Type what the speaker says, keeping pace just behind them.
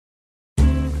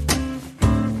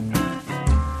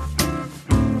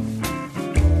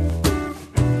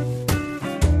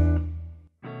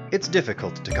It's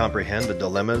difficult to comprehend the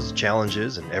dilemmas,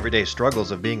 challenges, and everyday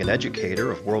struggles of being an educator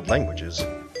of world languages.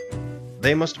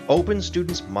 They must open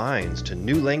students' minds to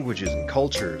new languages and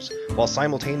cultures while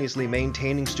simultaneously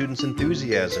maintaining students'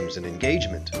 enthusiasms and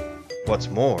engagement. What's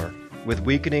more, with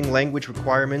weakening language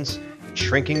requirements and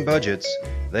shrinking budgets,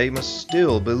 they must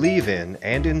still believe in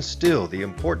and instill the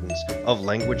importance of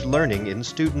language learning in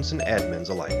students and admins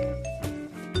alike.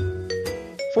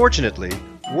 Fortunately,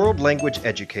 world language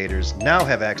educators now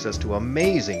have access to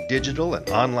amazing digital and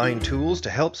online tools to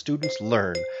help students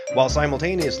learn, while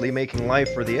simultaneously making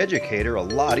life for the educator a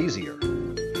lot easier.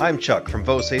 I'm Chuck from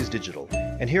Voces Digital,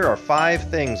 and here are 5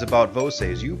 things about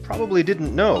Voces you probably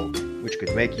didn't know, which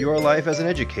could make your life as an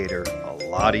educator a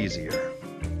lot easier.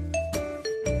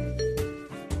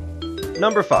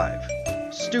 Number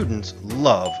 5. Students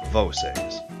love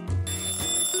Voces.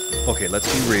 Okay,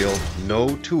 let's be real.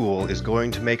 No tool is going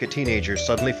to make a teenager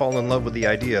suddenly fall in love with the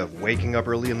idea of waking up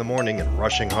early in the morning and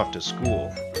rushing off to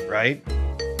school, right?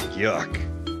 Yuck.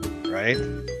 Right?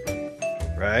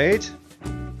 Right?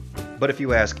 But if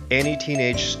you ask any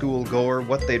teenage schoolgoer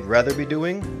what they'd rather be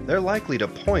doing, they're likely to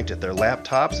point at their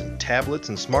laptops and tablets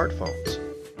and smartphones.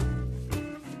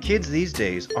 Kids these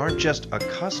days aren't just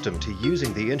accustomed to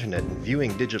using the internet and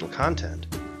viewing digital content.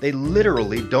 They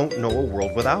literally don't know a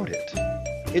world without it.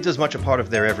 It's as much a part of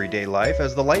their everyday life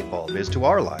as the light bulb is to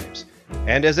our lives.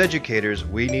 And as educators,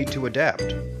 we need to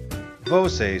adapt.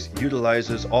 Voces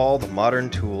utilizes all the modern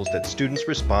tools that students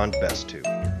respond best to.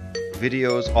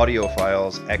 Videos, audio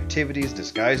files, activities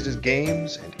disguised as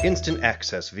games, and instant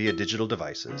access via digital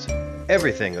devices.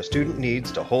 Everything a student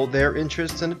needs to hold their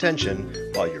interests and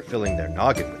attention while you're filling their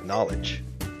noggin with knowledge.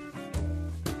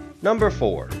 Number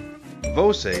 4.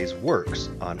 Voces works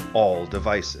on all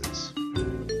devices.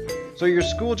 So your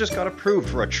school just got approved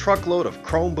for a truckload of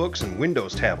Chromebooks and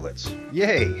Windows tablets.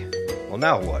 Yay! Well,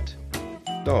 now what?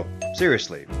 No,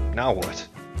 seriously, now what?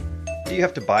 Do you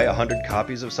have to buy 100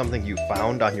 copies of something you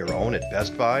found on your own at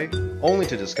Best Buy, only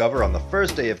to discover on the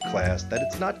first day of class that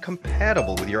it's not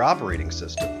compatible with your operating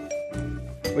system?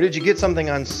 Or did you get something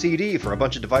on CD for a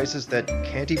bunch of devices that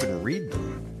can't even read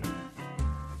them?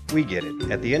 We get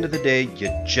it. At the end of the day, you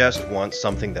just want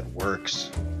something that works.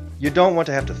 You don't want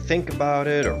to have to think about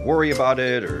it, or worry about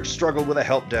it, or struggle with a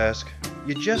help desk.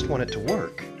 You just want it to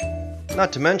work.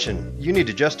 Not to mention, you need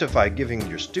to justify giving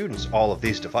your students all of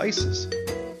these devices.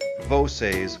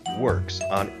 Voces works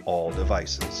on all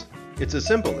devices. It's as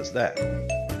simple as that.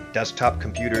 Desktop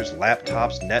computers,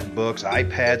 laptops, netbooks,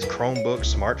 iPads,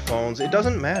 Chromebooks, smartphones, it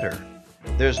doesn't matter.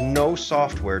 There's no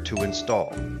software to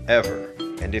install, ever.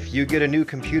 And if you get a new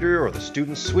computer, or the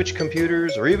students switch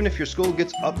computers, or even if your school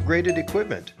gets upgraded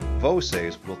equipment,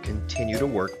 Voces will continue to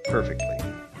work perfectly.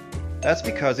 That's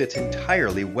because it's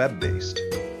entirely web-based.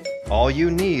 All you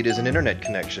need is an internet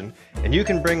connection, and you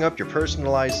can bring up your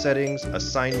personalized settings,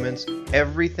 assignments,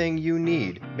 everything you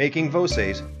need, making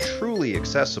Voces truly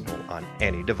accessible on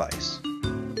any device.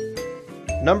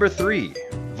 Number 3.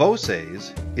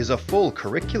 Voces is a full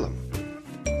curriculum.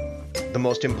 The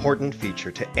most important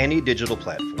feature to any digital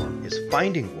platform is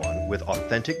finding one with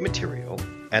authentic material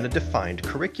and a defined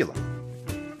curriculum.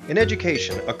 In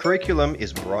education, a curriculum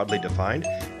is broadly defined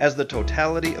as the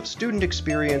totality of student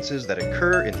experiences that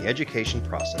occur in the education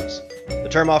process. The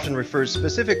term often refers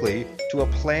specifically to a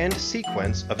planned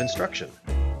sequence of instruction.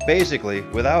 Basically,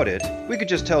 without it, we could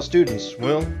just tell students,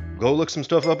 well, go look some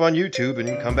stuff up on YouTube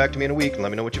and come back to me in a week and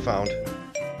let me know what you found.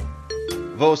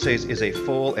 Voces is a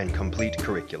full and complete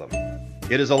curriculum.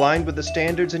 It is aligned with the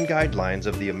standards and guidelines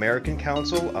of the American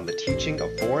Council on the Teaching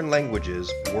of Foreign Languages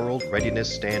World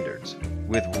Readiness Standards,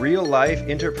 with real-life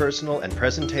interpersonal and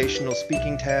presentational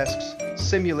speaking tasks,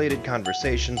 simulated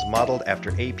conversations modeled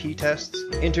after AP tests,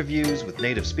 interviews with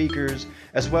native speakers,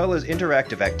 as well as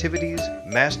interactive activities,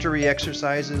 mastery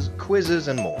exercises, quizzes,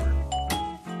 and more.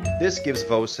 This gives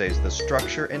Voces the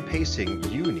structure and pacing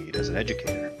you need as an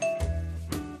educator.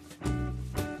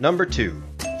 Number 2.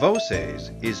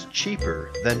 Voces is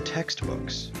cheaper than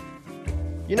textbooks.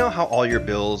 You know how all your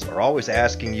bills are always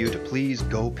asking you to please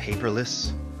go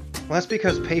paperless? Well, that's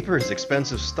because paper is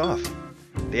expensive stuff.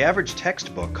 The average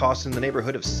textbook costs in the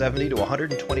neighborhood of $70 to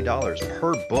 $120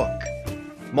 per book.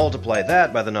 Multiply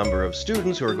that by the number of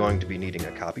students who are going to be needing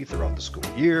a copy throughout the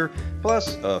school year,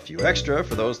 plus a few extra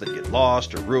for those that get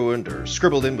lost or ruined or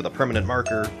scribbled in with a permanent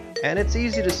marker, and it's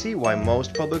easy to see why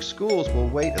most public schools will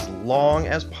wait as long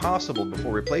as possible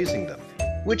before replacing them,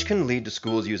 which can lead to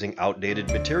schools using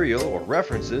outdated material or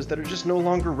references that are just no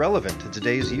longer relevant to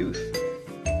today's youth.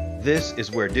 This is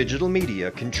where digital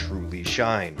media can truly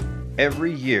shine.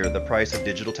 Every year, the price of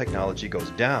digital technology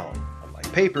goes down,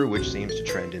 unlike paper, which seems to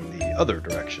trend in the other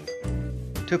direction.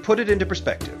 To put it into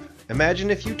perspective,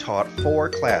 Imagine if you taught 4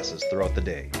 classes throughout the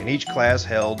day, and each class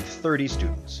held 30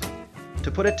 students. To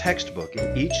put a textbook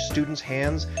in each student's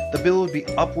hands, the bill would be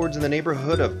upwards in the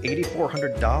neighborhood of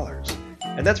 $8,400.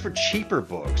 And that's for cheaper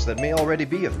books that may already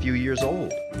be a few years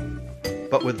old.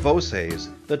 But with Voces,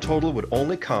 the total would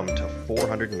only come to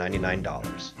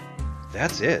 $499.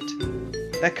 That's it.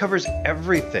 That covers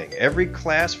everything, every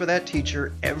class for that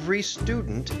teacher, every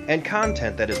student, and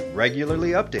content that is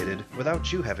regularly updated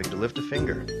without you having to lift a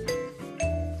finger.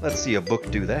 Let's see a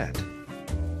book do that.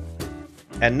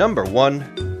 And number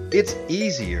 1, it's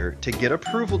easier to get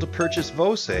approval to purchase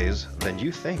Voces than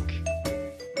you think.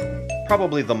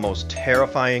 Probably the most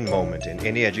terrifying moment in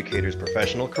any educator's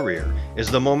professional career is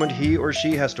the moment he or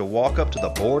she has to walk up to the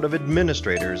board of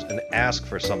administrators and ask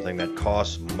for something that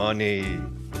costs money.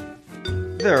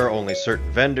 There are only certain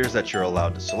vendors that you're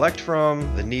allowed to select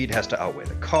from, the need has to outweigh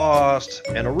the cost,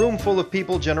 and a room full of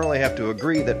people generally have to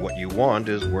agree that what you want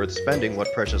is worth spending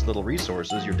what precious little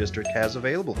resources your district has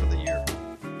available for the year.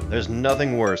 There's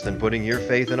nothing worse than putting your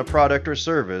faith in a product or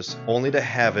service only to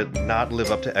have it not live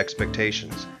up to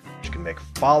expectations, which can make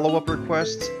follow-up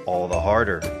requests all the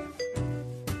harder.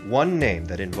 One name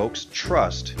that invokes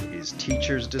trust is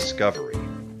Teachers Discovery,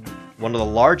 one of the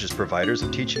largest providers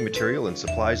of teaching material and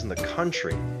supplies in the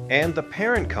country, and the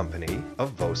parent company of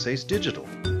Voces Digital.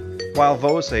 While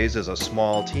Voces is a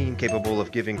small team capable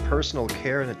of giving personal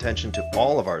care and attention to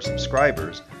all of our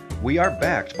subscribers, we are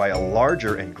backed by a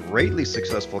larger and greatly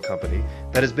successful company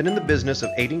that has been in the business of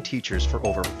aiding teachers for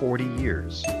over 40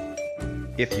 years.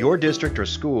 If your district or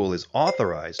school is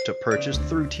authorized to purchase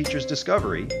through Teachers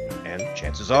Discovery, and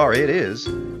chances are it is,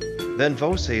 then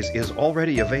Voces is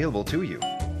already available to you.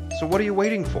 So what are you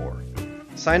waiting for?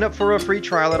 Sign up for a free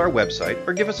trial at our website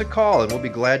or give us a call and we'll be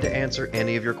glad to answer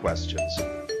any of your questions.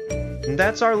 And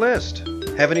that's our list.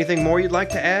 Have anything more you'd like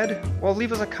to add? Well,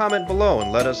 leave us a comment below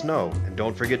and let us know. And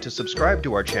don't forget to subscribe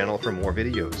to our channel for more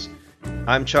videos.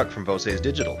 I'm Chuck from Voces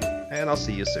Digital, and I'll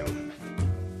see you soon.